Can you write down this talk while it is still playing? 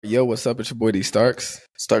Yo, what's up? It's your boy D Starks.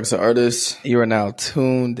 Starks the artist. You are now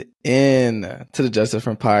tuned in to the Just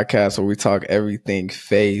Different podcast, where we talk everything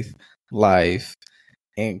faith, life,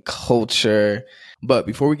 and culture. But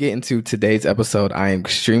before we get into today's episode, I am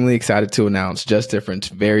extremely excited to announce Just Different's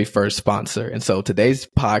very first sponsor. And so today's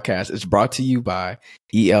podcast is brought to you by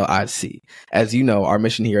ELIC. As you know, our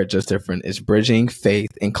mission here at Just Different is bridging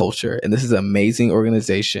faith and culture. And this is an amazing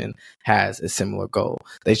organization, has a similar goal.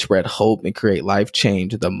 They spread hope and create life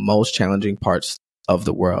change in the most challenging parts of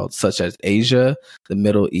the world, such as Asia, the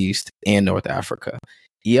Middle East, and North Africa.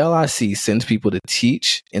 ELIC sends people to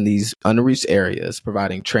teach in these unreached areas,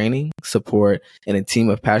 providing training, support, and a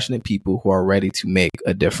team of passionate people who are ready to make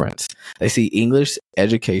a difference. They see English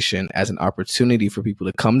education as an opportunity for people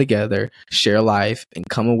to come together, share life, and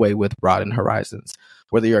come away with broadened horizons.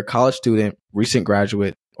 Whether you're a college student, recent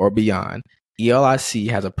graduate, or beyond,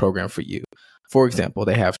 ELIC has a program for you. For example,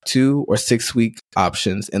 they have 2 or 6 week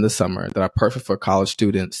options in the summer that are perfect for college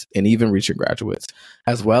students and even recent graduates,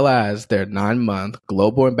 as well as their 9-month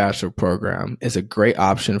global ambassador program is a great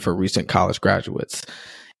option for recent college graduates.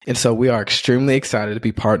 And so we are extremely excited to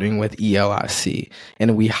be partnering with ELIC,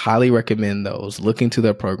 and we highly recommend those looking to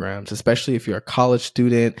their programs, especially if you're a college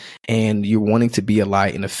student and you're wanting to be a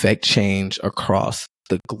light and affect change across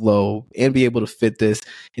the globe and be able to fit this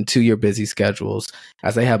into your busy schedules,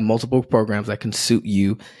 as they have multiple programs that can suit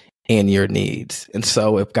you and your needs. And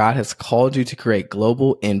so if God has called you to create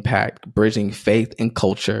global impact, bridging faith and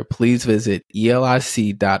culture, please visit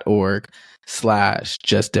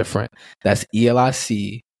elic.org/justdifferent. That's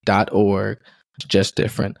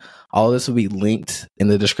elic.org/justdifferent. All this will be linked in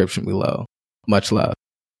the description below. Much love.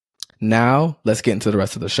 Now let's get into the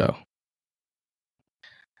rest of the show.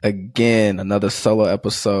 Again, another solo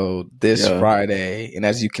episode this Friday. And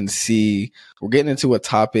as you can see, we're getting into a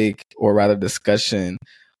topic, or rather discussion,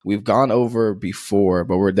 we've gone over before,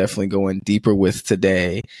 but we're definitely going deeper with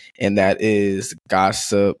today. And that is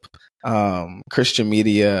gossip, Christian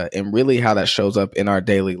media, and really how that shows up in our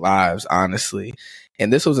daily lives, honestly.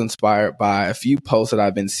 And this was inspired by a few posts that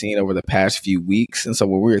I've been seeing over the past few weeks. And so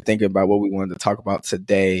when we were thinking about what we wanted to talk about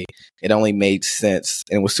today, it only made sense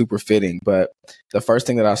and it was super fitting. But the first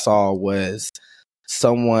thing that I saw was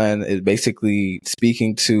someone is basically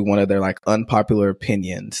speaking to one of their unpopular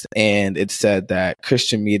opinions. And it said that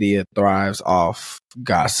Christian media thrives off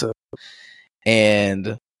gossip.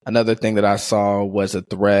 And another thing that I saw was a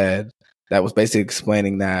thread that was basically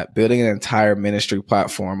explaining that building an entire ministry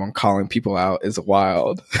platform on calling people out is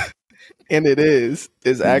wild. And it is.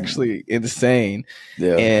 It's actually insane.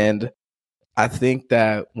 Yeah. And I think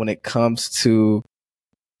that when it comes to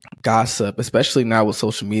gossip, especially now with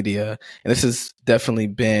social media, and this has definitely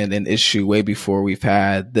been an issue way before we've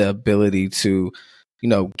had the ability to,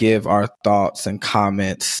 give our thoughts and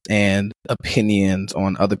comments and opinions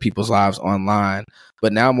on other people's lives online.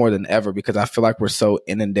 But now more than ever, because I feel like we're so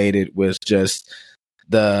inundated with just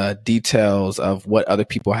the details of what other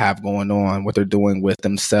people have going on, what they're doing with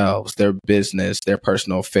themselves, their business, their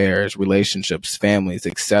personal affairs, relationships, families,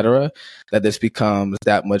 etc., that this becomes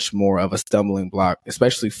that much more of a stumbling block,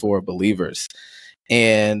 especially for believers.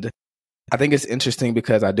 And I think it's interesting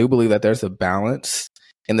because I do believe that there's a balance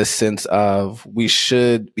in the sense of we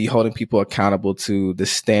should be holding people accountable to the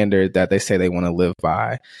standard that they say they want to live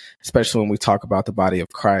by, especially when we talk about the body of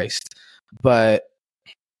Christ. But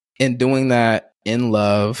in doing that in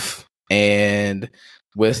love and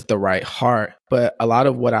with the right heart. But a lot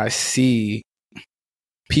of what I see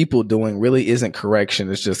people doing really isn't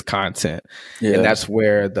correction. It's just content. Yeah. And that's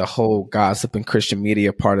where the whole gossip and Christian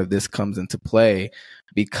media part of this comes into play,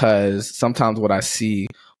 because sometimes what I see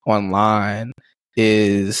online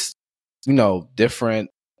is, different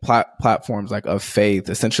platforms of faith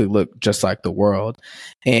essentially look just like the world.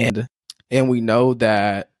 And we know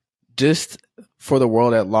that just for the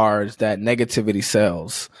world at large, that negativity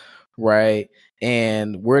sells, right?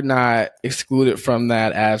 And we're not excluded from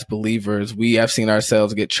that as believers. We have seen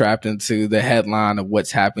ourselves get trapped into the headline of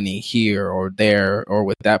what's happening here or there or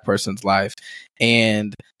with that person's life.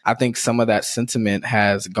 And I think some of that sentiment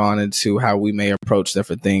has gone into how we may approach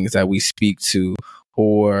different things that we speak to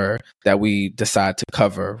or that we decide to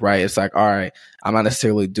cover, right? It's like, all right, I'm not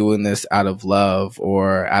necessarily doing this out of love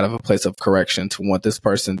or out of a place of correction to want this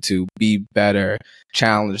person to be better,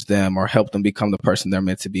 challenge them, or help them become the person they're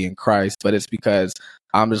meant to be in Christ. But it's because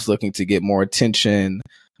I'm just looking to get more attention,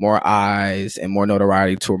 more eyes, and more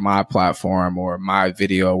notoriety to my platform or my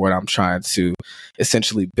video, what I'm trying to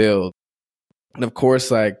essentially build. And of course,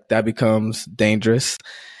 that becomes dangerous.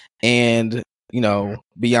 And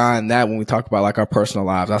beyond that, when we talk about like our personal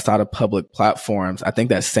lives outside of public platforms, I think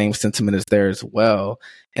that same sentiment is there as well.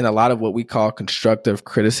 And a lot of what we call constructive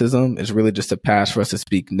criticism is really just a pass for us to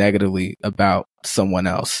speak negatively about someone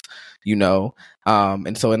else,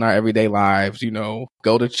 and so in our everyday lives,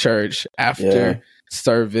 go to church after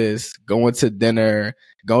service, going to dinner,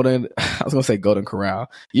 I was gonna say Golden Corral.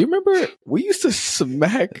 You remember we used to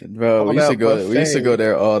smack, bro? We used to go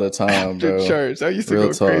there all the time, after bro. church. I used to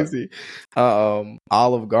go crazy.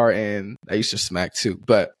 Olive Garden, I used to smack too,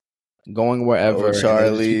 but going wherever.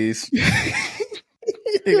 Charlie's.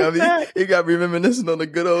 You got me reminiscing on the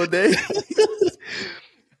good old days.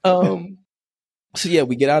 So yeah,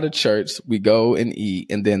 we get out of church, we go and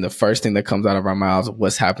eat, and then the first thing that comes out of our mouths is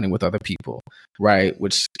what's happening with other people, right?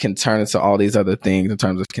 Which can turn into all these other things in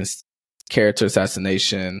terms of character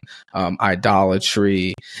assassination,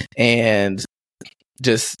 idolatry, and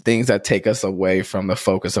just things that take us away from the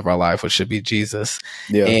focus of our life, which should be Jesus.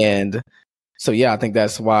 Yeah. And so yeah, I think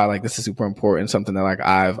that's why like this is super important. Something that like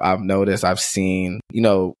I've noticed, I've seen,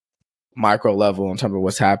 micro level in terms of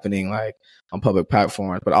what's happening like on public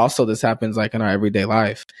platforms, but also this happens like in our everyday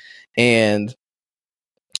life. And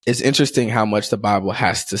it's interesting how much the Bible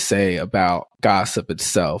has to say about gossip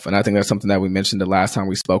itself. And I think that's something that we mentioned the last time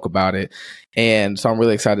we spoke about it. And so I'm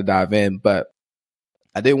really excited to dive in, but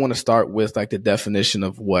I did want to start with like the definition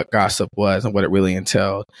of what gossip was and what it really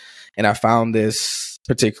entailed. And I found this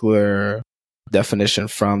particular definition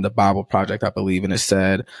from the Bible Project, I believe, and it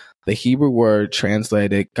said, the Hebrew word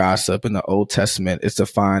translated gossip in the Old Testament is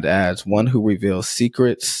defined as one who reveals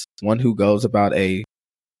secrets, one who goes about as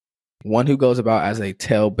a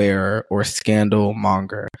talebearer or scandal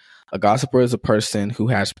monger. A gossiper is a person who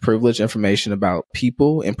has privileged information about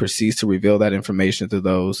people and proceeds to reveal that information to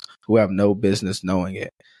those who have no business knowing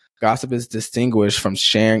it. Gossip is distinguished from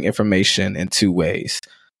sharing information in two ways.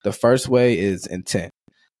 The first way is intent.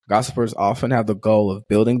 Gossipers often have the goal of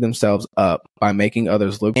building themselves up by making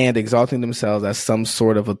others look and exalting themselves as some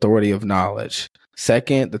sort of authority of knowledge.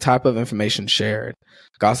 Second, the type of information shared.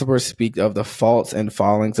 Gossipers speak of the faults and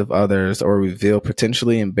fallings of others or reveal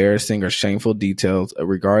potentially embarrassing or shameful details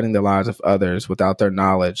regarding the lives of others without their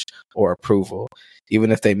knowledge or approval.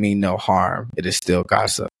 Even if they mean no harm, it is still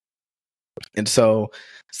gossip. And so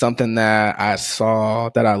something that I saw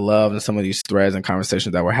that I loved in some of these threads and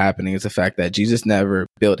conversations that were happening is the fact that Jesus never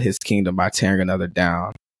built his kingdom by tearing another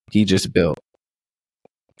down. He just built.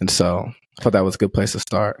 And so I thought that was a good place to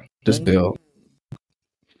start. Just build.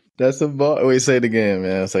 That's a ball. Wait, say it again,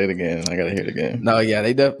 man. Say it again. I gotta hear it again. No, yeah,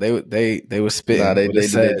 they were spitting. Nah, they did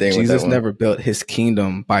their thing. Jesus never built his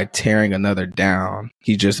kingdom by tearing another down.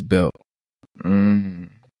 He just built.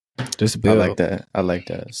 Just build. I like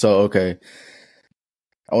that. So, okay.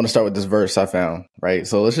 I want to start with this verse I found, right?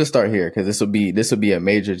 So let's just start here because this would be a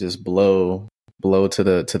major just blow to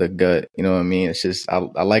the gut. You know what I mean? It's just I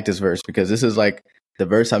like this verse because this is like the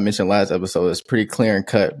verse I mentioned last episode. It's pretty clear and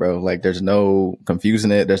cut, bro. Like there's no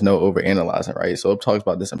confusing it. There's no overanalyzing, right? So it talks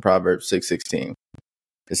about this in Proverbs 6:16.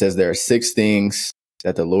 It says there are 6 things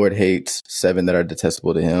that the Lord hates, 7 that are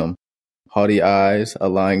detestable to him: haughty eyes, a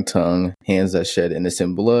lying tongue, hands that shed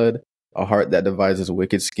innocent blood, a heart that devises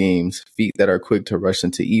wicked schemes, feet that are quick to rush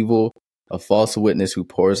into evil, a false witness who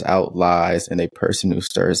pours out lies, and a person who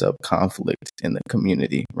stirs up conflict in the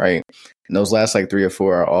community, right? And those last like 3 or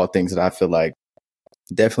 4 are all things that I feel like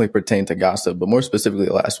definitely pertain to gossip, but more specifically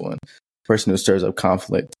the last one, person who stirs up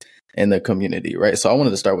conflict in the community, right? So I wanted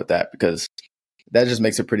to start with that because that just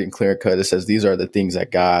makes it pretty clear cut. It says these are the things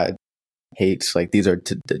that God hates. Like these are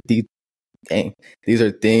these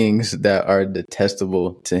are things that are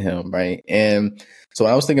detestable to him, right? And so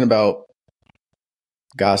when I was thinking about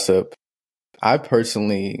gossip, I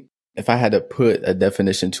personally, if I had to put a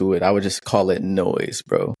definition to it, I would just call it noise,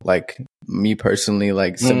 bro. Like me personally,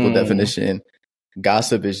 like simple definition,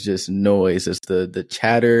 gossip is just noise. It's the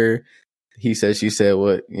chatter. He said, she said,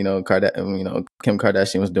 what, Kim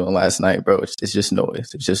Kardashian was doing last night, bro. It's just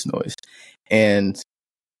noise. It's just noise. And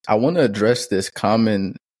I want to address this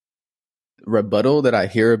common rebuttal that I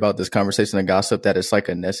hear about this conversation of gossip, that it's like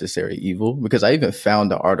a necessary evil, because I even found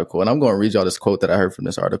the article, and I'm going to read y'all this quote that I heard from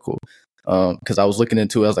this article. Because I was looking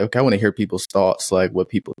into it, I was like, okay, I want to hear people's thoughts, like what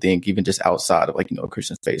people think, even just outside of a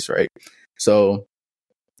Christian space, right? So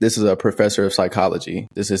this is a professor of psychology.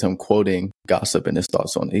 This is him quoting gossip and his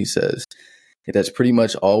thoughts on it. He says, it has pretty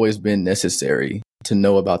much always been necessary to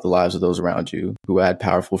know about the lives of those around you, who had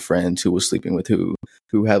powerful friends, who was sleeping with who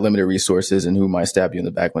had limited resources, and who might stab you in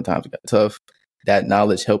the back when times got tough. That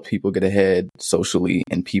knowledge helped people get ahead socially,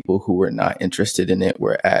 and people who were not interested in it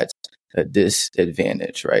were at a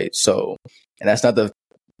disadvantage, right? So, and that's not the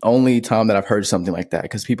only time that I've heard something like that,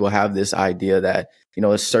 because people have this idea that,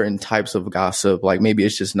 there's certain types of gossip, like maybe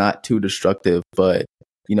it's just not too destructive, but,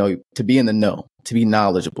 to be in the know, to be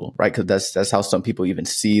knowledgeable, right? Because that's how some people even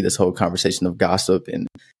see this whole conversation of gossip and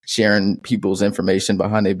sharing people's information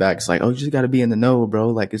behind their back. It's like, oh, you just got to be in the know, bro.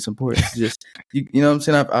 Like, it's important to just, you know what I'm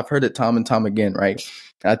saying? I've heard it time and time again, right?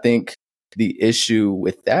 I think the issue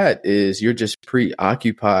with that is you're just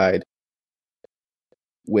preoccupied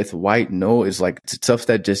with white noise, like stuff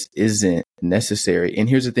that just isn't necessary. And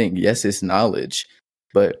here's the thing. Yes, it's knowledge,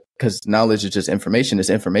 but because knowledge is just information, it's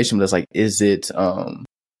information, but it's like, is it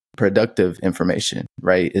productive information,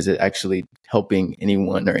 right? Is it actually helping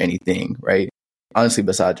anyone or anything, right? Honestly,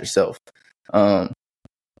 besides yourself. And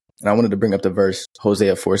I wanted to bring up the verse,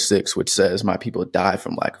 Hosea 4:6, which says, my people die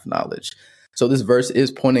from lack of knowledge. So this verse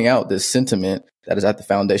is pointing out this sentiment that is at the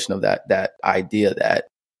foundation of that idea that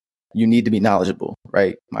you need to be knowledgeable,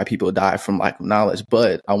 right? My people die from lack of knowledge.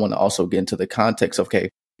 But I want to also get into the context of, okay,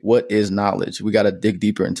 what is knowledge? We got to dig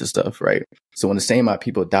deeper into stuff, right? So when it's saying my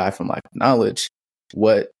people die from lack of knowledge,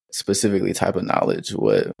 what specifically type of knowledge?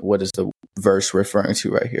 What is the verse referring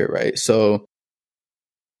to right here, right? So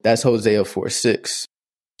that's Hosea 4:6.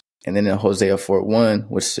 And then in Hosea 4:1,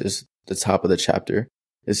 which is the top of the chapter,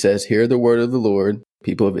 it says, hear the word of the Lord,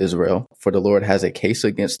 people of Israel, for the Lord has a case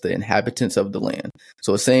against the inhabitants of the land.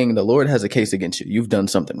 So it's saying the Lord has a case against you. You've done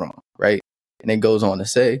something wrong, right? And it goes on to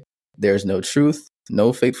say, there's no truth,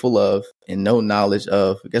 no faithful love, and no knowledge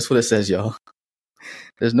of, guess what it says, y'all?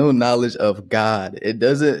 There's no knowledge of God. It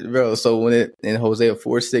doesn't, bro. So when it, in Hosea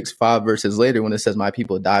 4:6, 5 verses later, when it says my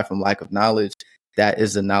people die from lack of knowledge, that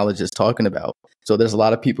is the knowledge it's talking about. So there's a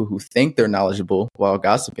lot of people who think they're knowledgeable while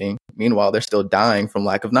gossiping. Meanwhile, they're still dying from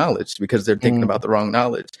lack of knowledge because they're thinking about the wrong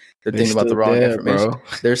knowledge. They're thinking about the wrong information. Bro.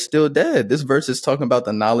 They're still dead. This verse is talking about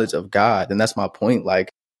the knowledge of God. And that's my point. Like,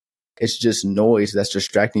 it's just noise that's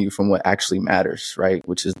distracting you from what actually matters, right?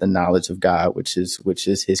 Which is the knowledge of God, which is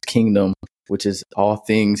his kingdom, which is all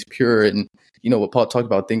things pure. And what Paul talked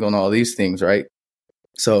about, think on all these things, right?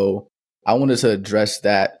 So I wanted to address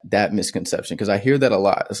that misconception, because I hear that a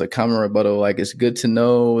lot. It's a common rebuttal, like, it's good to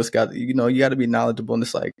know, it's got, you got to be knowledgeable. And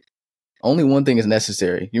it's like, only one thing is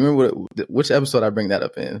necessary. You remember which episode I bring that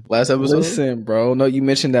up in? Last episode? Listen, bro. No, you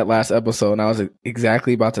mentioned that last episode, and I was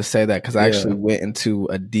exactly about to say that, because I actually went into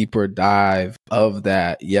a deeper dive of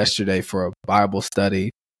that yesterday for a Bible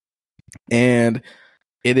study. And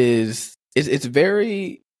it's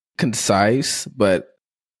very concise, but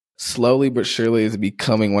slowly but surely is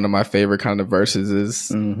becoming one of my favorite kind of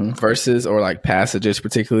verses or like passages,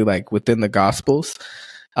 particularly like within the Gospels.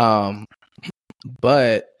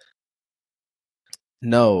 But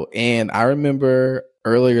no, and I remember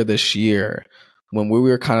earlier this year when we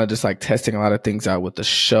were kind of just like testing a lot of things out with the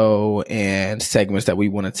show and segments that we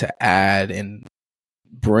wanted to add and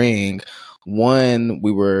bring. One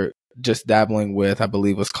we were just dabbling with, I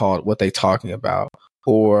believe, was called What They Talking About,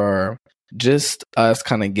 or just us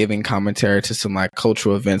kind of giving commentary to some like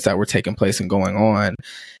cultural events that were taking place and going on.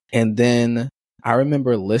 And then I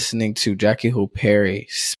remember listening to Jackie Hill Perry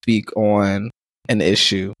speak on an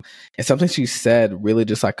issue, and something she said really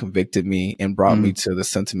just like convicted me and brought me to the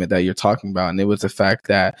sentiment that you're talking about. And it was the fact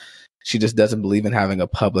that she just doesn't believe in having a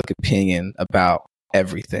public opinion about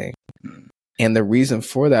everything. And the reason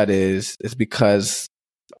for that is because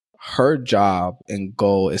her job and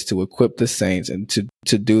goal is to equip the saints and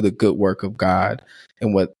to do the good work of God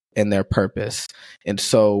and their purpose. And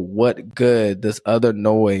so what good does other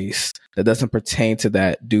noise that doesn't pertain to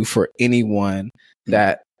that do for anyone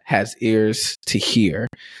that has ears to hear?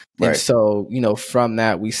 Right. And so, from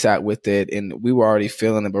that, we sat with it and we were already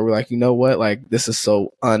feeling it, but we're like, you know what? Like, this is so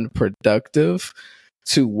unproductive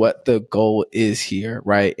to what the goal is here,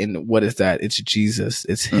 right? And what is that? It's Jesus.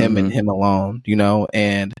 It's him and him alone,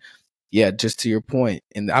 and yeah, just to your point.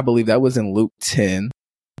 And I believe that was in Luke 10,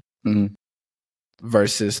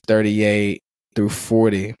 verses 38 through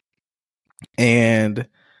 40. And,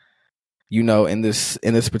 in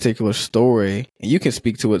this particular story, and you can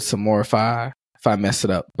speak to it some more if I mess it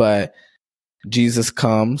up, but Jesus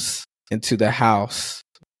comes into the house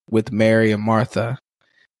with Mary and Martha,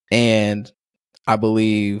 and I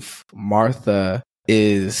believe Martha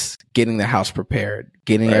is getting the house prepared,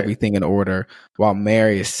 getting everything in order, while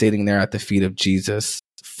Mary is sitting there at the feet of Jesus,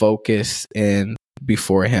 focused in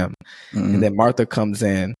before him. And then Martha comes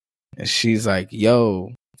in and she's like,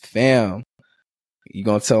 yo, fam, you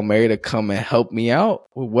gonna tell Mary to come and help me out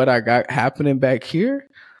with what I got happening back here?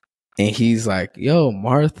 And he's like, yo,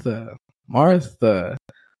 Martha,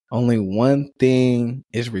 only one thing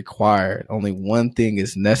is required. Only one thing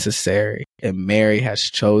is necessary. And Mary has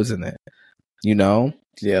chosen it,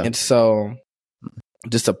 Yeah. And so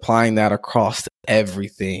just applying that across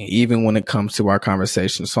everything, even when it comes to our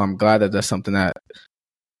conversation. So I'm glad that that's something that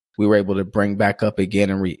we were able to bring back up again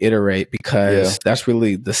and reiterate, because that's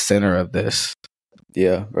really the center of this.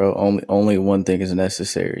 Yeah, bro. Only one thing is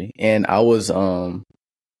necessary. And I was so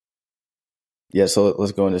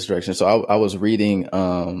let's go in this direction. So I was reading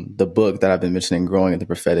the book that I've been mentioning, Growing in the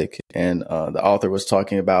Prophetic, and the author was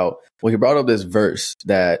talking about, he brought up this verse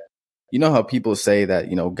that, you know how people say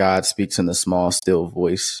that, God speaks in the small, still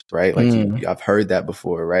voice, right? Like I've heard that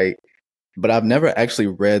before, right? But I've never actually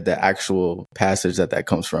read the actual passage that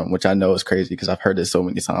comes from, which I know is crazy because I've heard it so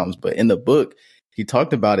many times. But in the book, he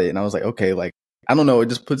talked about it, and I was like, okay, like, I don't know, it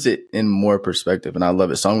just puts it in more perspective, and I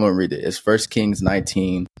love it. So I'm going to read it. It's 1 Kings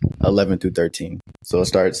 19, 11 through 13. So it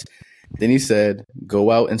starts, then he said, go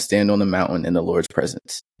out and stand on the mountain in the Lord's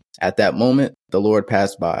presence. At that moment, the Lord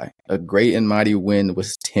passed by. A great and mighty wind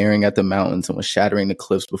was tearing at the mountains and was shattering the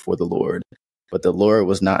cliffs before the Lord. But the Lord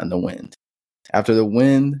was not in the wind. After the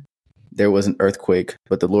wind, there was an earthquake,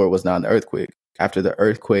 but the Lord was not in the earthquake. After the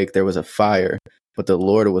earthquake, there was a fire, but the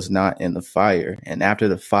Lord was not in the fire. And after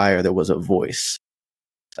the fire, there was a voice,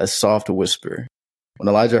 a soft whisper. When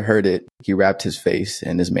Elijah heard it, he wrapped his face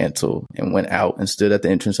in his mantle and went out and stood at the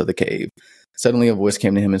entrance of the cave. Suddenly a voice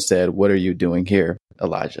came to him and said, what are you doing here,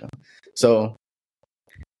 Elijah? So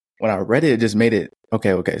when I read it, it just made it,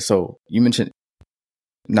 okay. So I mentioned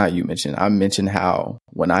how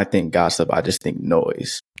when I think gossip, I just think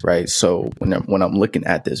noise, right? So when I'm looking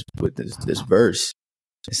at this with this verse,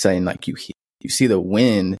 it's saying like you see the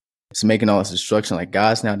wind, it's making all this destruction. Like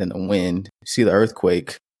God's not in the wind. You see the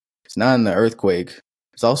earthquake, it's not in the earthquake.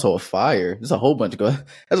 It's also a fire. There's a whole bunch there's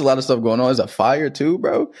a lot of stuff going on. There's a fire too,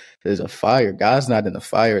 bro. There's a fire. God's not in the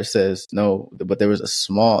fire. It says no, but there was a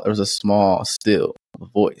small still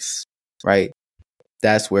voice, right?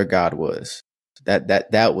 That's where God was.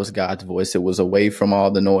 That was God's voice. It was away from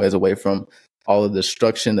all the noise, away from all of the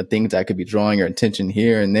destruction, the things that could be drawing your attention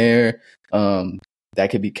here and there, that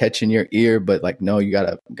could be catching your ear. But like, no,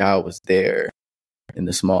 God was there in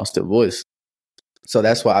the small, still voice. So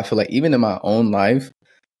that's why I feel like even in my own life,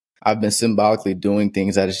 I've been symbolically doing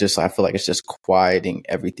things that is just, I feel like it's just quieting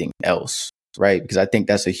everything else, right? Because I think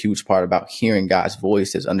that's a huge part about hearing God's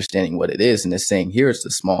voice is understanding what it is. And it's saying here, it's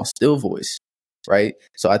the small, still voice. Right.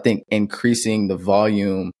 So I think increasing the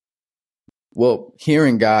volume,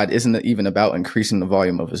 hearing God isn't even about increasing the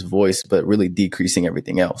volume of his voice, but really decreasing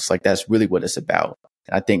everything else. Like that's really what it's about.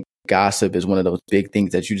 And I think gossip is one of those big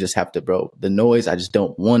things that you just have to, the noise, I just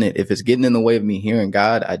don't want it. If it's getting in the way of me hearing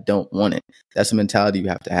God, I don't want it. That's a mentality you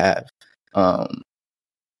have to have.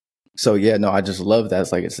 So yeah, no, I just love that.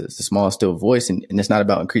 It's like, it's a small, still voice, and it's not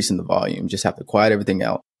about increasing the volume. You just have to quiet everything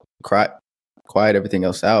out, quiet everything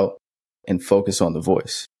else out, and focus on the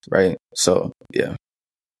voice, right? So yeah.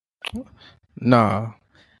 Nah,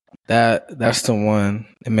 that's the one.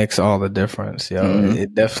 It makes all the difference, yo. Mm-hmm.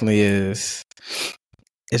 It definitely is.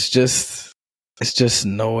 It's just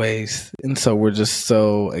noise, and so we're just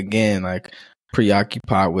so, again, like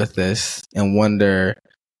preoccupied with this and wonder,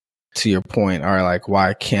 to your point, are like,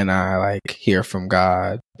 why can't I like hear from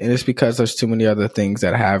God? And it's because there's too many other things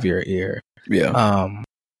that have your ear, and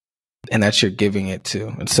that you're giving it to,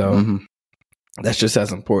 and so that's just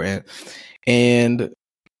as important. And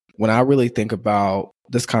when I really think about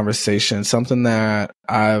this conversation, something that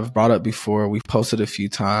I've brought up before, we've posted a few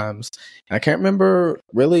times, and I can't remember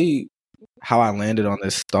really how I landed on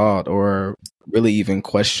this thought or really even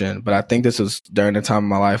question, but I think this was during the time of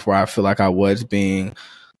my life where I feel like I was being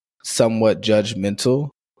somewhat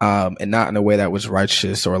judgmental, and not in a way that was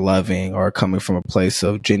righteous or loving or coming from a place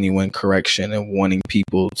of genuine correction and wanting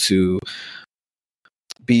people to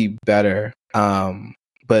be better,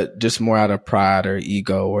 but just more out of pride or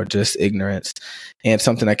ego or just ignorance. And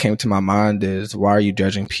something that came to my mind is, why are you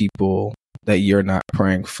judging people that you're not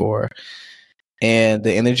praying for? And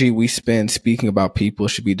the energy we spend speaking about people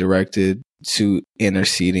should be directed to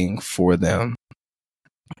interceding for them.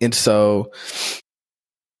 And so,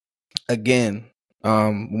 again,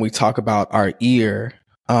 when we talk about our ear,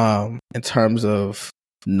 in terms of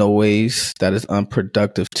noise that is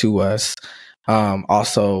unproductive to us,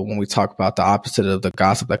 also when we talk about the opposite of the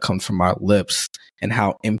gossip that comes from our lips and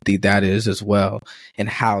how empty that is as well, and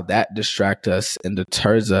how that distracts us and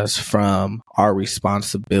deters us from our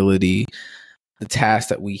responsibility, the task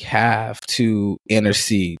that we have to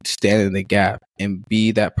intercede, stand in the gap, and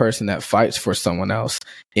be that person that fights for someone else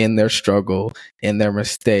in their struggle, in their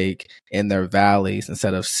mistake, in their valleys,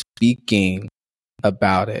 instead of speaking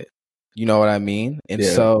about it. You know what I mean? And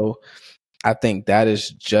so I think that is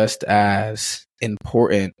just as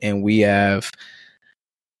important. And we have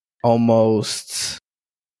almost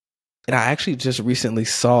And I actually just recently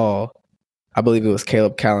saw, I believe it was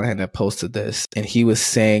Caleb Callahan that posted this, and he was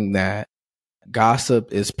saying that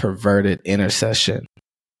gossip is perverted intercession.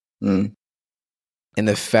 Mm. And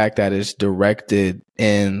the fact that it's directed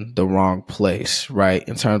in the wrong place, right?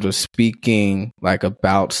 In terms of speaking like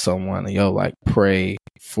about someone, like pray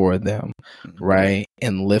for them, right?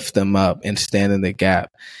 And lift them up and stand in the gap.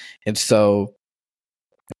 And so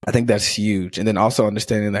I think that's huge. And then also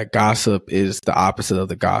understanding that gossip is the opposite of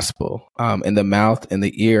the gospel. And the mouth and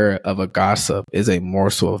the ear of a gossip is a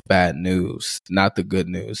morsel of bad news, not the good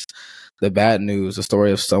news. The bad news, the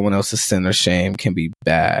story of someone else's sin or shame, can be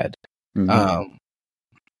bad.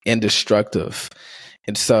 And destructive.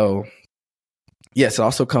 And so, yes, it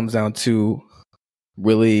also comes down to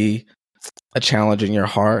really a challenge in your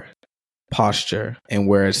heart posture and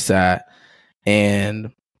where it's at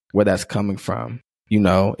and where that's coming from.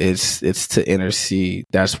 It's to intercede.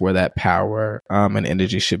 That's where that power and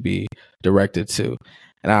energy should be directed to.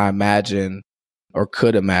 And I imagine or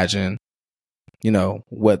could imagine,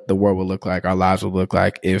 what the world would look like, our lives would look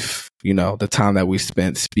like if, the time that we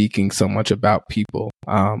spent speaking so much about people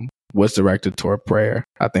was directed toward prayer.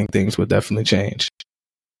 I think things would definitely change.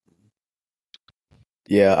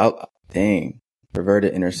 Yeah,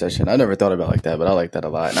 perverted intercession. I never thought about it like that, but I like that a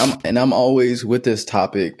lot. And I'm always with this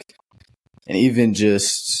topic, and even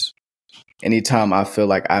just anytime I feel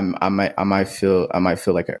like I might feel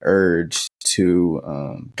like an urge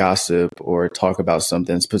to gossip or talk about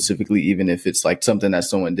something specifically, even if it's like something that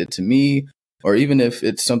someone did to me, or even if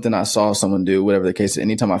it's something I saw someone do, whatever the case.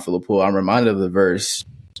 Anytime I feel a pull, I'm reminded of the verse.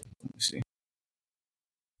 See.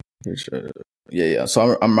 Yeah.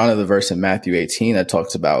 So I'm reminded of the verse in Matthew 18 that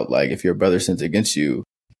talks about, like, if your brother sins against you,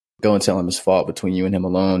 go and tell him his fault between you and him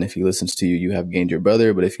alone. If he listens to you, you have gained your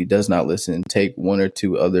brother. But if he does not listen, take one or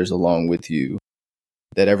two others along with you,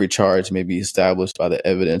 that every charge may be established by the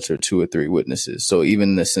evidence or two or three witnesses. So even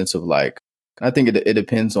in the sense of, like, I think it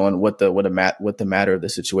depends on what the matter of the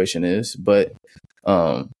situation is, but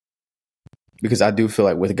because I do feel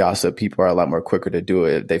like with gossip, people are a lot more quicker to do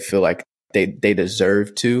it. They feel like they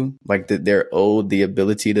deserve to, like, that they're owed the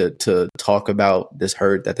ability to talk about this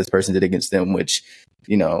hurt that this person did against them, which,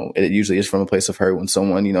 it usually is from a place of hurt when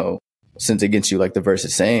someone, sins against you, like the verse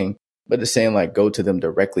is saying. But it's saying, like, go to them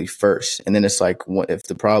directly first. And then it's like, if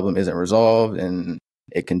the problem isn't resolved and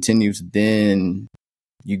it continues, then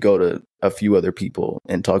you go to a few other people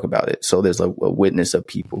and talk about it. So there's like a witness of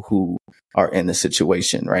people who are in the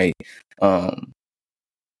situation, right?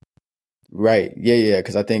 Right. Yeah.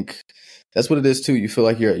 Because I think that's what it is too. You feel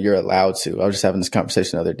like you're allowed to. I was just having this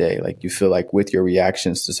conversation the other day. Like, you feel like with your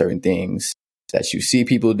reactions to certain things that you see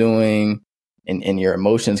people doing, and your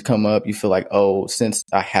emotions come up, you feel like, oh, since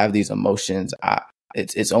I have these emotions,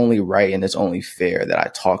 it's only right and it's only fair that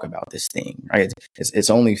I talk about this thing, right? It's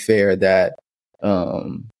only fair that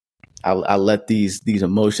I let these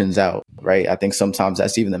emotions out, right? I think sometimes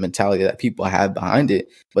that's even the mentality that people have behind it,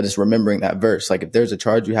 but it's remembering that verse. Like, if there's a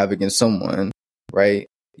charge you have against someone, right,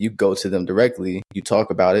 you go to them directly, you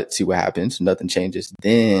talk about it, see what happens, nothing changes,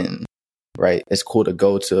 then, right, it's cool to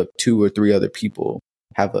go to two or three other people,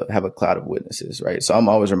 have a cloud of witnesses, right? So I'm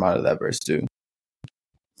always reminded of that verse too.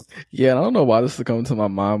 Yeah, I don't know why this is coming to my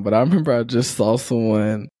mind, but I remember I just saw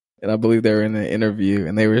someone, and I believe they were in an interview,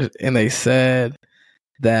 and they said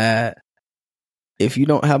that if you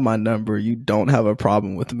don't have my number, you don't have a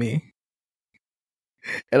problem with me.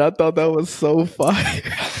 And I thought that was so fire.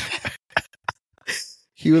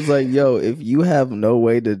 He was like, yo, if you have no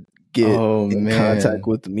way to get in contact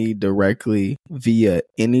with me directly via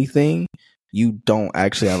anything, you don't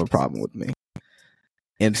actually have a problem with me.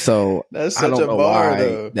 And so that's I don't know bar, why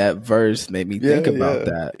though. that verse made me think about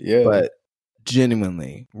that. Yeah. But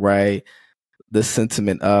genuinely, right, the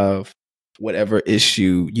sentiment of whatever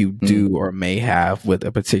issue you do or may have with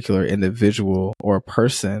a particular individual or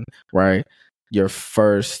person, right, your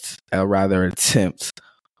first attempt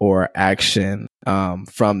or action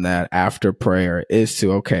from that after prayer is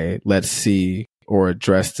to, okay, let's see or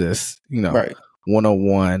address this, right,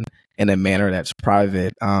 one-on-one in a manner that's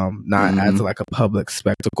private, not as like a public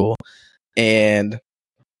spectacle, and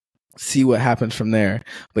see what happens from there.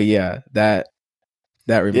 But yeah, that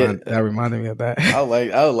reminded me of that. I like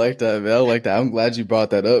that, man. I like that. I'm glad you brought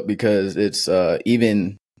that up, because it's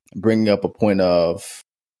even bringing up a point of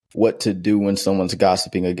what to do when someone's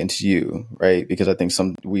gossiping against you, right? Because I think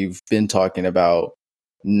we've been talking about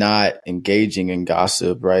not engaging in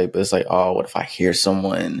gossip, right? But it's like, oh, what if I hear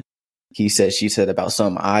someone, he said, she said about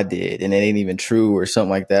something I did, and it ain't even true, or something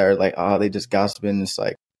like that, or like, oh, they just gossiping. It's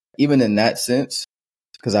like, even in that sense,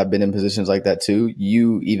 because I've been in positions like that too,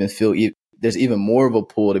 you even feel there's even more of a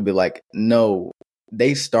pull to be like, no,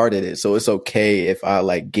 they started it, so it's okay if I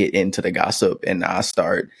like get into the gossip and I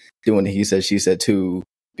start doing the he said she said too,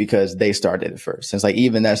 because they started it first. It's like,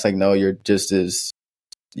 even that's like, no, you're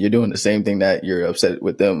doing the same thing that you're upset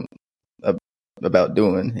with them about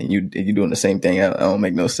doing, and you're doing the same thing. I don't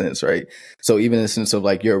make no sense, right? So even in the sense of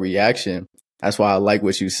like your reaction, that's why I like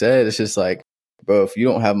what you said. It's just like, bro, if you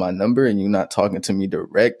don't have my number and you're not talking to me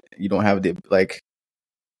direct, you don't have the like,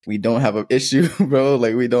 we don't have an issue, bro.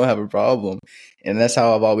 Like, we don't have a problem. And that's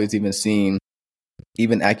how I've always even seen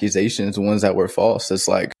even accusations, ones that were false. It's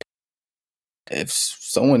like, if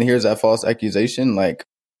someone hears that false accusation, like,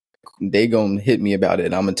 they gonna hit me about it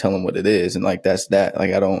and I'm gonna tell them what it is. And like, that's that.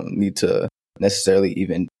 Like, I don't need to necessarily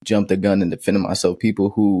even jump the gun and defend myself. People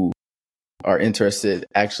who are interested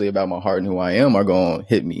actually about my heart and who I am are gonna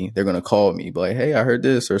hit me. They're gonna call me, be like, hey, I heard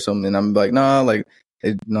this or something. And I'm like, nah, like,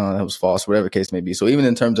 no, that was false, whatever the case may be. So even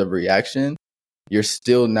in terms of reaction, you're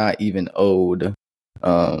still not even owed,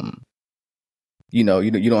 you know,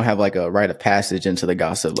 you don't have like a rite of passage into the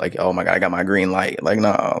gossip. Like, oh my God, I got my green light. Like, no,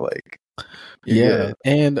 like, yeah. good.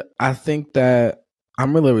 And I think that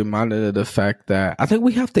I'm really reminded of the fact that I think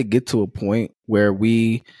we have to get to a point where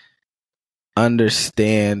we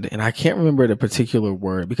understand, and I can't remember the particular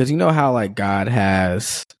word, because you know how like God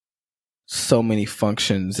has so many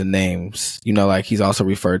functions and names, you know, like he's also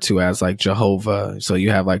referred to as like Jehovah. So you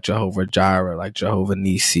have like Jehovah Jireh, like Jehovah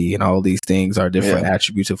Nisi, and all these things are different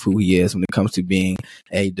attributes of who he is when it comes to being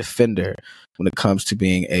a defender, when it comes to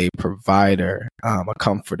being a provider, a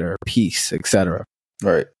comforter, peace, etc.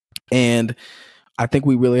 Right. And I think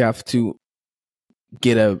we really have to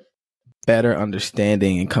get a better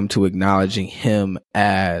understanding and come to acknowledging him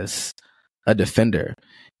as a defender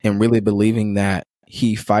and really believing that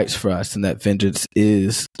he fights for us and that vengeance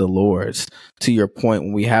is the Lord's. To your point,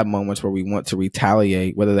 when we have moments where we want to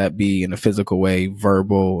retaliate, whether that be in a physical way,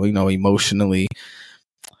 verbal, you know, emotionally,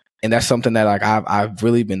 and that's something that like I've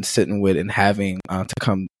really been sitting with and having to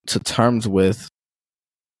come to terms with.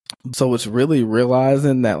 So it's really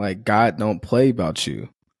realizing that like God don't play about you.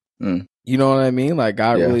 You know what I mean? Like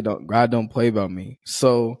God don't play about me.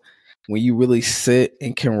 So when you really sit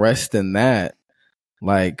and can rest in that,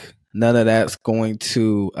 like none of that's going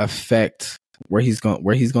to affect where he's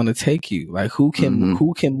going to take you. Like who can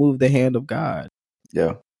move the hand of God?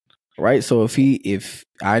 Yeah. Right. So if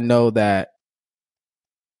I know that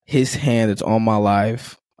his hand is on my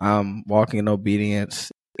life, I'm walking in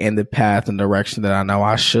obedience in the path and direction that I know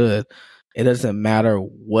I should. It doesn't matter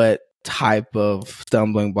what type of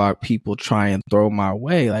stumbling block people try and throw my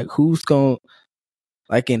way. Like who's going,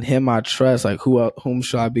 like in him I trust. Like whom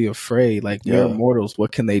shall I be afraid? Like mere mortals,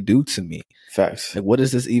 what can they do to me? Facts. Like what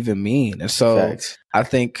does this even mean? And so I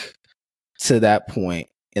think to that point,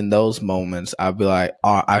 in those moments, I'll be like,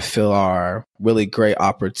 I feel are really great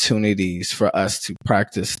opportunities for us to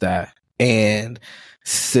practice that and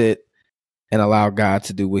sit and allow God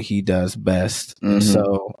to do what he does best. And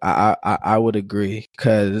so I would agree,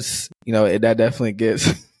 because, you know, that definitely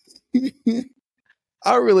gets,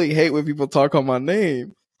 I really hate when people talk on my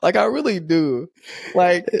name. Like I really do.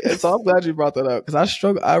 Like, so I'm glad you brought that up, because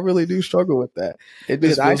I really do struggle with that. It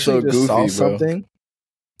just feels so goofy, saw something,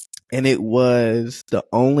 and it was the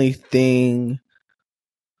only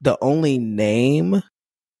name,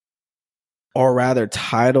 or rather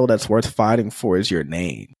title, that's worth fighting for is your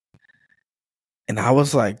name. And I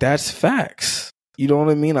was like, that's facts. You know what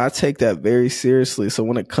I mean? I take that very seriously. So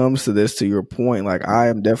when it comes to this, to your point, like I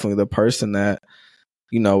am definitely the person that,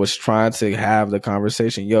 you know, is trying to have the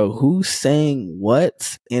conversation. Yo, who's saying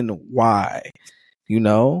what and why? You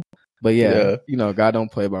know? But yeah, you know, God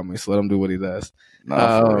don't play by me, so let him do what he does.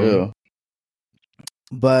 Nah, for real.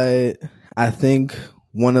 But I think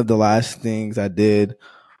one of the last things I did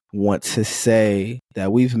want to say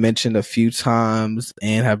that we've mentioned a few times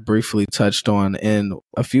and have briefly touched on in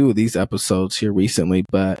a few of these episodes here recently,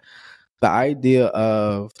 but the idea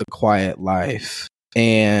of the quiet life.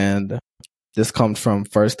 And this comes from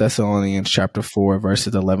 1 Thessalonians chapter 4,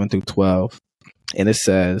 verses 11 through 12. And it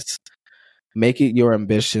says, make it your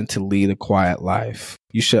ambition to lead a quiet life.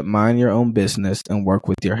 You should mind your own business and work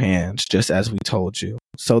with your hands, just as we told you,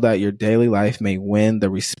 so that your daily life may win the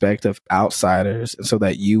respect of outsiders and so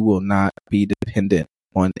that you will not be dependent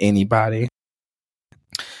on anybody.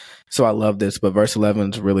 So I love this, but verse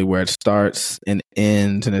 11 is really where it starts and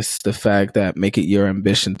ends. And it's the fact that make it your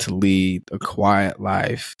ambition to lead a quiet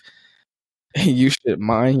life. You should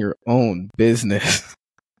mind your own business.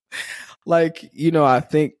 Like, you know, I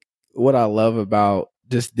think what I love about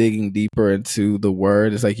just digging deeper into the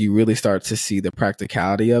word is like you really start to see the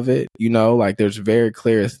practicality of it. You know, like there's very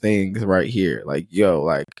clear things right here. Like, yo,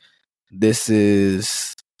 like this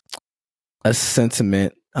is a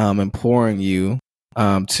sentiment imploring you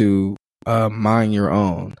to mind your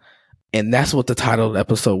own. And that's what the title of the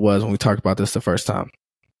episode was when we talked about this the first time.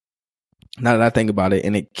 Now that I think about it,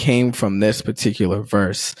 and it came from this particular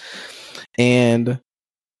verse. And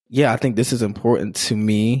yeah, I think this is important to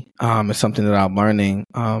me. It's something that I'm learning.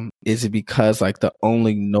 Is it because like the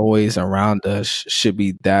only noise around us should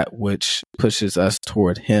be that which pushes us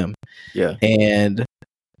toward him? Yeah. And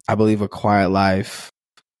I believe a quiet life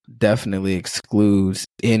definitely excludes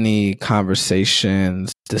any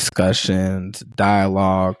conversations, discussions,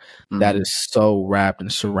 dialogue that is so wrapped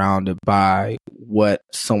and surrounded by what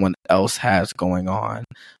someone else has going on,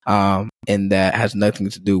 and that has nothing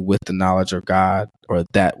to do with the knowledge of God or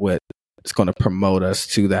that what is going to promote us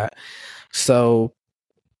to that. So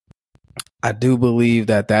I do believe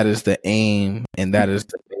that that is the aim and that is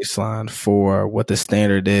the baseline for what the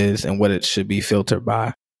standard is and what it should be filtered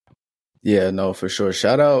by. Yeah, no, for sure.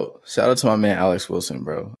 Shout out to my man Alex Wilson,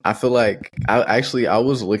 bro. I feel like I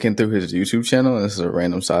was looking through his YouTube channel, and this is a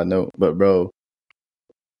random side note, but bro,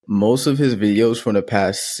 most of his videos from the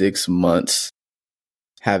past 6 months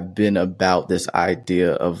have been about this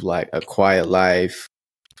idea of like a quiet life,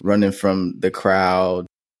 running from the crowd,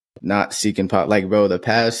 not seeking pop. Like, bro, the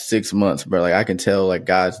past 6 months, bro, like I can tell like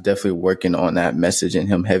God's definitely working on that message in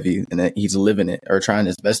him heavy, and that he's living it or trying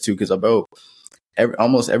his best to. Because bro,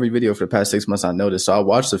 almost every video for the past 6 months I noticed. So I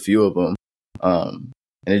watched a few of them, and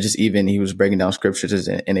it just even he was breaking down scriptures,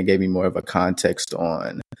 and it gave me more of a context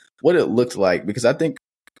on what it looked like. Because I think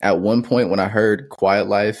at one point when I heard quiet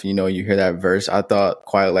life, you know, you hear that verse, I thought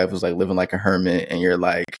quiet life was like living like a hermit, and you're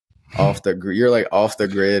like off the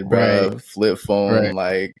grid, bro, right. Flip phone, right.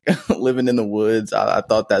 Like living in the woods. I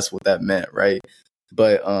thought that's what that meant, right?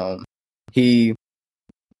 But he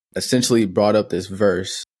essentially brought up this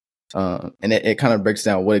verse. And it kind of breaks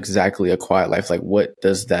down what exactly a quiet life, like what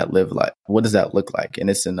does that live like? What does that look like? And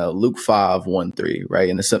it's in Luke 5:1-3, right?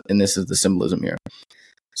 And this is the symbolism here.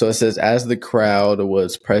 So it says, as the crowd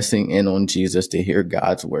was pressing in on Jesus to hear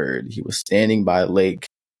God's word, he was standing by a lake.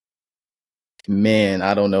 Man,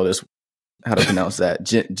 I don't know how to pronounce that.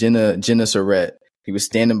 Gennesaret. He was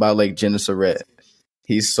standing by Lake Gennesaret.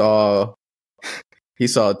 He saw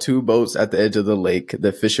 2 boats at the edge of the lake.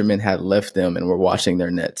 The fishermen had left them and were washing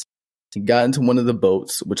their nets. He got into one of the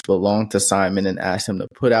boats, which belonged to Simon, and asked him to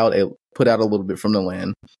put out a little bit from the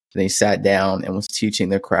land. Then he sat down and was teaching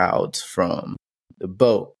the crowds from the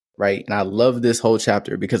boat, right? And I love this whole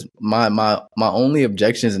chapter because my only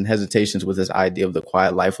objections and hesitations with this idea of the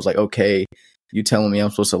quiet life was like, okay, you telling me I'm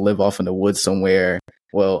supposed to live off in the woods somewhere?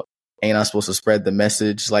 Well, ain't I supposed to spread the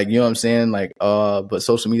message? Like, you know what I'm saying? Like, but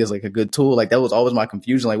social media is like a good tool. Like, that was always my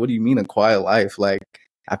confusion. Like, what do you mean a quiet life? Like,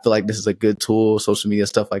 I feel like this is a good tool, social media,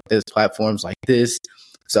 stuff like this, platforms like this.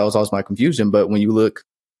 So that was always my confusion. But when you look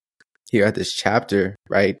here at this chapter,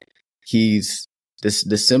 right, the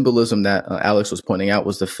symbolism that Alex was pointing out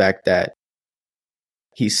was the fact that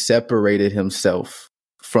he separated himself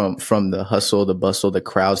from the hustle, the bustle, the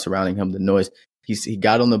crowd surrounding him, the noise. He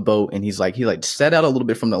got on the boat and he set out a little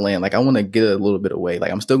bit from the land. Like, I want to get a little bit away.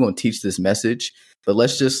 Like, I'm still going to teach this message, but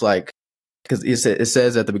let's just like, because it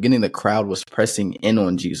says at the beginning, the crowd was pressing in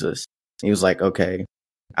on Jesus. And he was like, okay,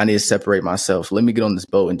 I need to separate myself. Let me get on this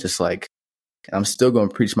boat and just like, I'm still going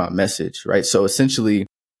to preach my message. Right. So essentially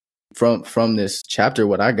from this chapter,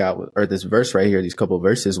 what I got, or this verse right here, these couple of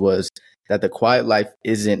verses, was that the quiet life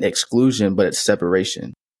isn't exclusion, but it's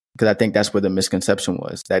separation. Because I think that's where the misconception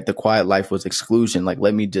was, that the quiet life was exclusion. Like,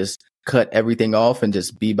 let me just cut everything off and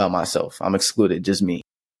just be by myself. I'm excluded, just me.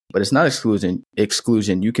 But it's not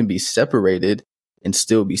exclusion. You can be separated and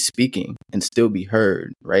still be speaking and still be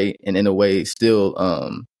heard, right? And in a way, still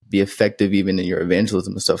be effective even in your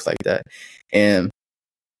evangelism and stuff like that. And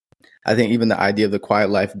I think even the idea of the quiet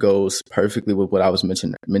life goes perfectly with what I was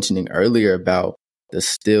mentioning earlier about the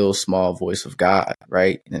still small voice of God,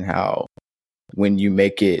 right? And how when you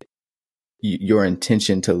make it your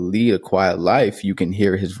intention to lead a quiet life, you can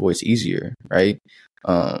hear his voice easier, right?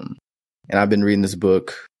 And I've been reading this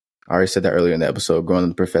book. I already said that earlier in the episode, Growing in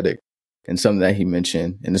the Prophetic, and something that he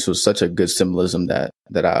mentioned. And this was such a good symbolism that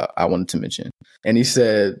I wanted to mention. And he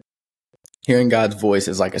said, hearing God's voice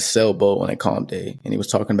is like a sailboat on a calm day. And he was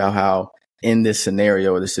talking about how in this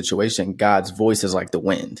scenario or this situation, God's voice is like the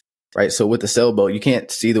wind, right? So with the sailboat, you can't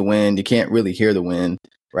see the wind. You can't really hear the wind,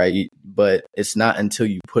 right? But it's not until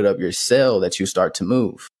you put up your sail that you start to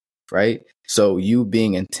move, right? So you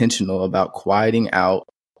being intentional about quieting out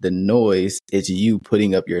the noise is you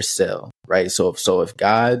putting up your sail, right? So if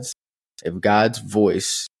God's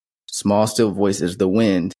voice, small still voice, is the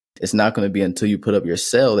wind, it's not going to be until you put up your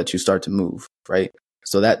sail that you start to move, right?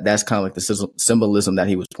 So that's kind of like the symbolism that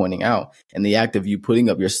he was pointing out. And the act of you putting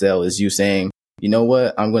up your cell is you saying, you know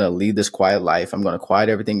what, I'm going to lead this quiet life. I'm going to quiet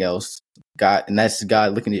everything else. God, and that's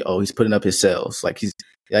God looking at you. Oh, he's putting up his cells. Like he's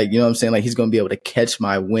like, you know what I'm saying? Like he's going to be able to catch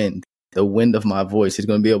my wind, the wind of my voice. He's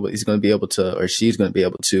going to be able to, or she's going to be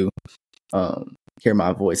able to, hear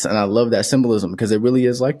my voice. And I love that symbolism because it really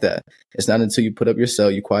is like that. It's not until you put up your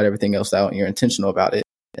cell, you quiet everything else out and you're intentional about it,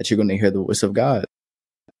 that you're going to hear the voice of God.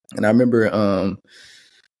 And I remember,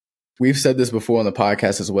 we've said this before on the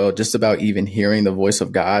podcast as well, just about even hearing the voice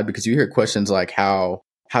of God, because you hear questions like, how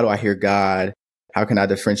do I hear God? How can I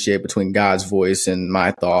differentiate between God's voice and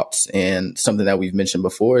my thoughts? And something that we've mentioned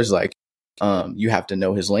before is like, you have to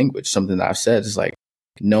know his language. Something that I've said is like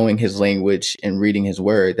knowing his language and reading his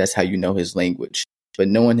word. That's how you know his language. But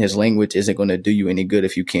knowing his language isn't going to do you any good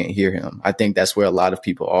if you can't hear him. I think that's where a lot of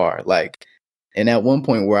people are. Like, and at one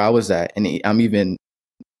point where I was at, and I'm even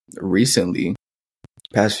recently,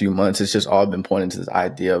 past few months, it's just all been pointing to this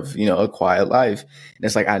idea of, you know, a quiet life. And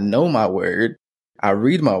it's like, I know my word. I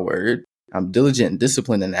read my word. I'm diligent and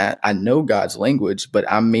disciplined in that. I know God's language, but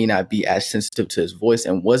I may not be as sensitive to his voice,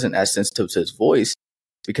 and wasn't as sensitive to his voice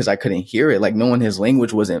because I couldn't hear it. Like knowing his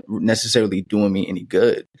language wasn't necessarily doing me any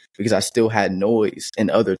good because I still had noise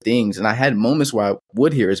and other things. And I had moments where I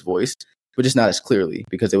would hear his voice, but just not as clearly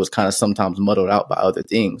because it was kind of sometimes muddled out by other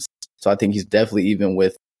things. So I think he's definitely, even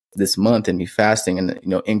with this month and me fasting and, you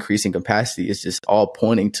know, increasing capacity, is just all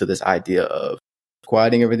pointing to this idea of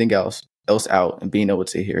quieting everything else out and being able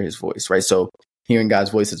to hear his voice, right? So hearing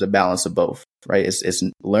God's voice is a balance of both, right? It's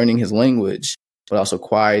learning his language, but also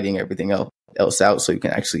quieting everything else out so you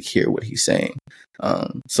can actually hear what he's saying.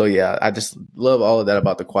 So yeah, I just love all of that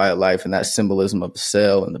about the quiet life and that symbolism of the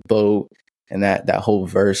cell and the boat and that whole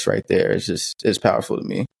verse right there is just, it's powerful to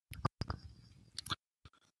me.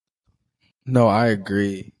 No, I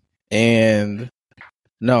agree. And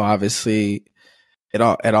no, obviously it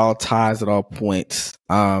all ties, it all points.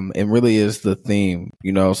 It really is the theme,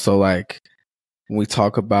 you know. So like when we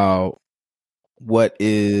talk about what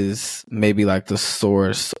is maybe like the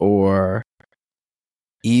source or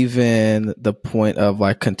even the point of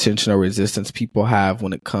like contention or resistance people have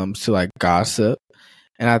when it comes to like gossip.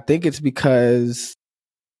 And I think it's because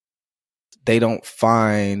they don't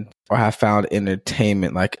find or have found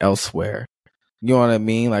entertainment like elsewhere. You know what I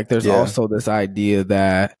mean? Like there's also this idea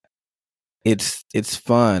that it's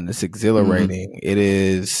fun, it's exhilarating, it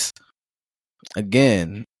is,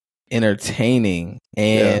 again, entertaining,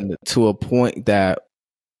 and to a point that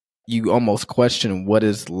you almost question what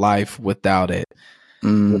is life without it,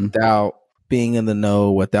 without being in the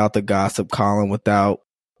know, without the gossip column, without,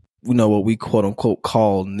 you know, what we quote unquote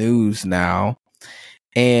call news now.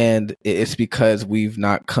 And it's because we've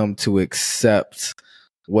not come to accept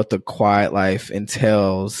what the quiet life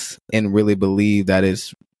entails and really believe that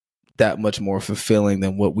it's that much more fulfilling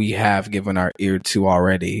than what we have given our ear to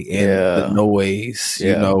already. And the noise,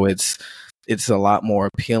 you know, it's a lot more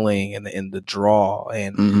appealing in the draw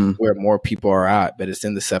and where more people are at, but it's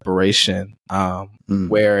in the separation,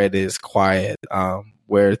 where it is quiet,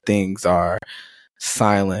 where things are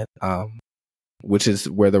silent, which is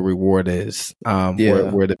where the reward is,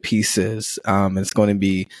 where the peace is. It's going to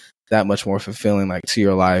be that much more fulfilling, like to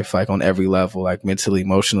your life, like on every level, like mentally,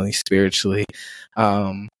 emotionally, spiritually,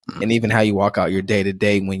 and even how you walk out your day to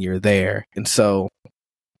day when you're there. And so,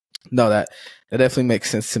 no, that definitely makes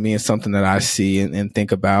sense to me and something that I see and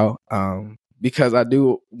think about, because I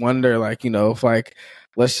do wonder, like, you know, if like,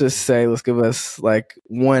 let's give us like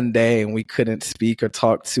one day and we couldn't speak or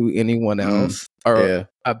talk to anyone else or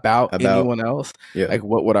about anyone else, like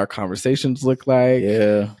what would our conversations look like?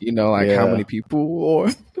 You know, like how many people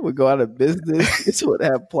would go out of business would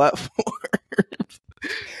have platforms.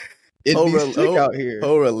 It'd be sick out here.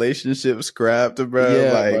 Whole relationship scrapped, bro.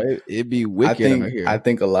 Yeah, like, right? It'd be wicked out here. I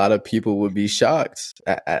think a lot of people would be shocked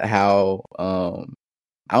at how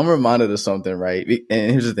I'm reminded of something, right?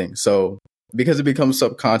 And here's the thing. So because it becomes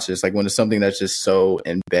subconscious, like when it's something that's just so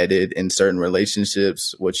embedded in certain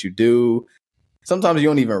relationships, what you do, sometimes you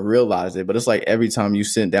don't even realize it, but it's like every time you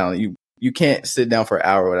sit down, you can't sit down for an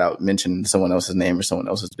hour without mentioning someone else's name or someone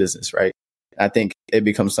else's business, right? I think it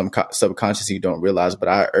becomes some subconscious you don't realize, but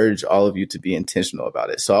I urge all of you to be intentional about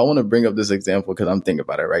it. So I want to bring up this example because I'm thinking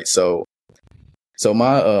about it, right? So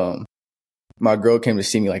my girl came to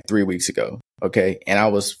see me like 3 weeks ago, okay? And I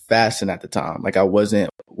was fasting at the time. Like was it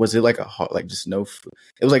like just no food?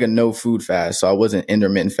 It was like a no food fast. So I wasn't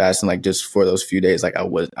intermittent fasting, like just for those few days, like I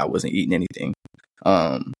wasn't eating anything.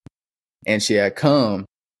 And she had come.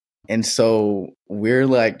 And so we're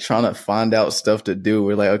like trying to find out stuff to do.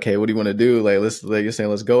 We're like, okay, what do you want to do? Like, you're saying,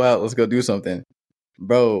 let's go out, let's go do something.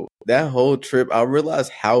 bro, that whole trip, I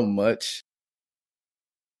realized how much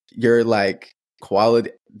your like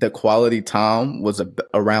the quality time was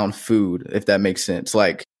around food, if that makes sense.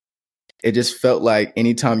 Like, it just felt like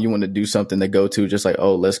anytime you want to do something to go to, just like,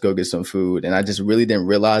 oh, let's go get some food. And I just really didn't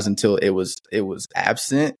realize until it was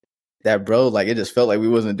absent that, bro, like, it just felt like we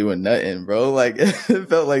wasn't doing nothing, bro. Like, it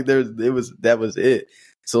felt like that was it.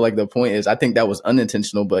 So like, the point is, I think that was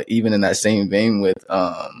unintentional, but even in that same vein with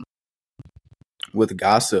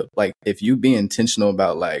gossip, like, if you be intentional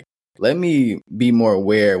about like, let me be more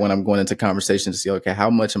aware when I'm going into conversations to see, okay, how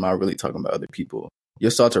much am I really talking about other people? You'll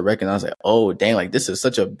start to recognize like, oh, dang, like this is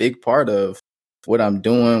such a big part of what I'm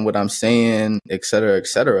doing, what I'm saying, et cetera, et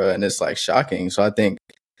cetera. And it's like shocking. So I think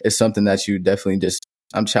it's something that you definitely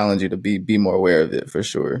I'm challenging you to be more aware of it for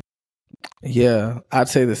sure. Yeah, I'd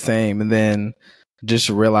say the same. And then just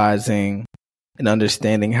realizing and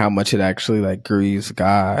understanding how much it actually like grieves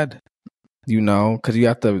God, because you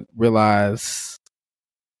have to realize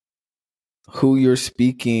who you're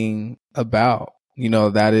speaking about.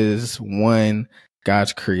 That is one,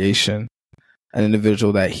 God's creation, an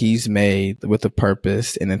individual that he's made with a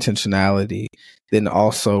purpose and intentionality. Then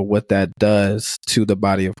also what that does to the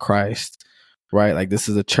body of Christ, right? Like, this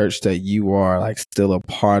is a church that you are like still a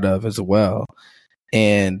part of as well.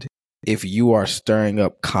 And if you are stirring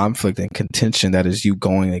up conflict and contention, that is you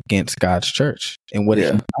going against God's church. And what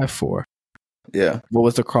did he die for? Yeah. What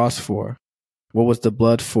was the cross for? What was the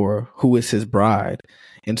blood for? Who is his bride?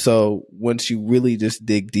 And so once you really just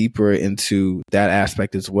dig deeper into that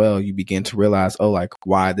aspect as well, you begin to realize, oh, like,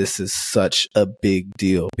 why this is such a big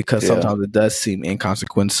deal. Because sometimes it does seem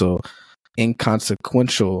inconsequential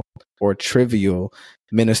or trivial,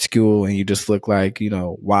 minuscule, and you just look like,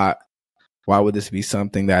 why would this be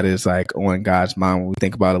something that is like on God's mind when we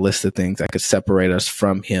think about a list of things that could separate us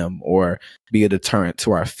from him or be a deterrent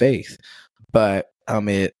to our faith? But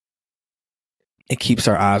it keeps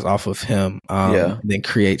our eyes off of him, and then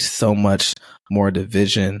creates so much more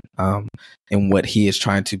division in what he is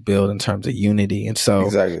trying to build in terms of unity. And so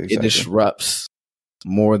it disrupts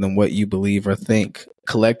more than what you believe or think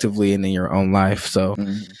collectively and in your own life. So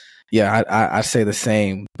I say the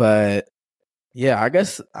same. But yeah, I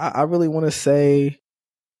guess I really want to say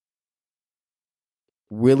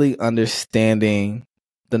really understanding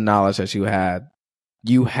the knowledge that you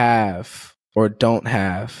have or don't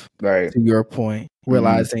have, right? To your point,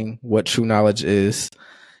 realizing what true knowledge is.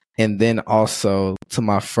 And then also, to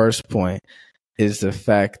my first point, is the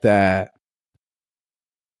fact that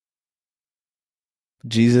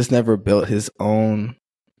Jesus never built his own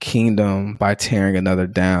kingdom by tearing another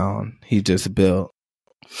down. He just built.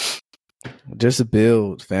 Just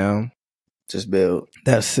build, fam. Just build.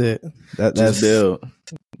 That's it. That's build.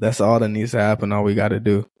 That's all that needs to happen. All we got to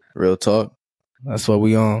do. Real talk. That's what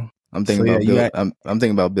we on. I'm thinking I'm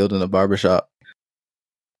thinking about building a barbershop.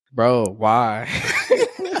 Bro, why?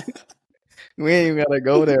 We ain't even gotta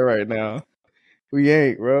go there right now. We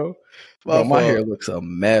ain't, bro. My hair looks a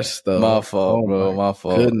mess, though. My fault, bro. My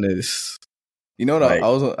fault. Goodness. You know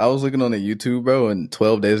what? I was looking on the YouTube, bro, and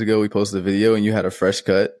 12 days ago we posted a video and you had a fresh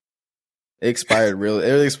cut. It expired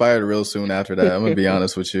real soon after that. I'm gonna be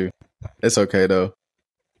honest with you. It's okay though.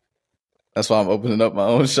 That's why I'm opening up my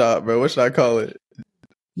own shop, bro. What should I call it?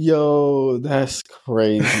 Yo, that's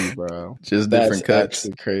crazy, bro. Just different cuts.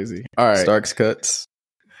 That's crazy. All right. Starks cuts.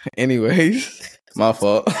 Anyways. My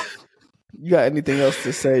fault. You got anything else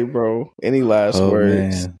to say, bro? Any last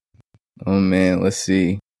words? Man. Let's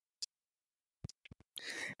see.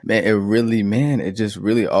 It just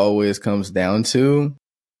really always comes down to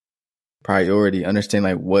priority. Understand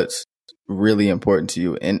like what's really important to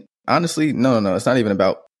you. And honestly, no, it's not even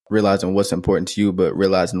about realizing what's important to you, but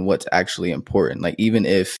realizing what's actually important. Like, even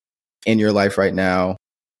if in your life right now,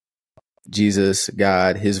 Jesus,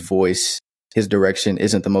 God, his voice, his direction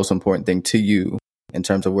isn't the most important thing to you in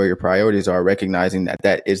terms of where your priorities are, recognizing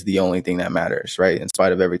that is the only thing that matters, right? In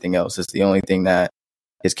spite of everything else, it's the only thing that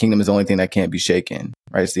his kingdom is the only thing that can't be shaken,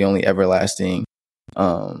 right? It's the only everlasting,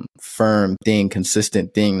 firm thing,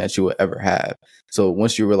 consistent thing that you will ever have. So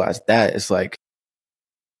once you realize that, it's like,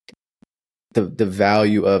 the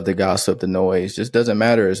value of the gossip, the noise just doesn't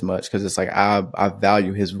matter as much, because it's like I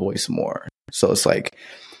value his voice more. So it's like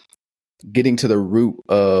getting to the root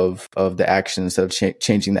of the action instead of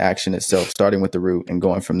changing the action itself, starting with the root and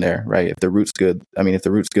going from there, right? If the root's good,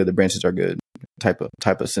 the branches are good type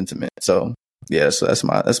of sentiment. So yeah, so that's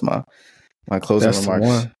my closing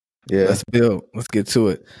remarks. Yeah, let's build. Let's get to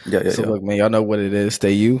it. Yeah. So look, man, y'all know what it is.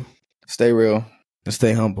 Stay you, stay real, and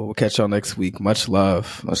stay humble. We'll catch y'all next week. Much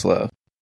love. Much love.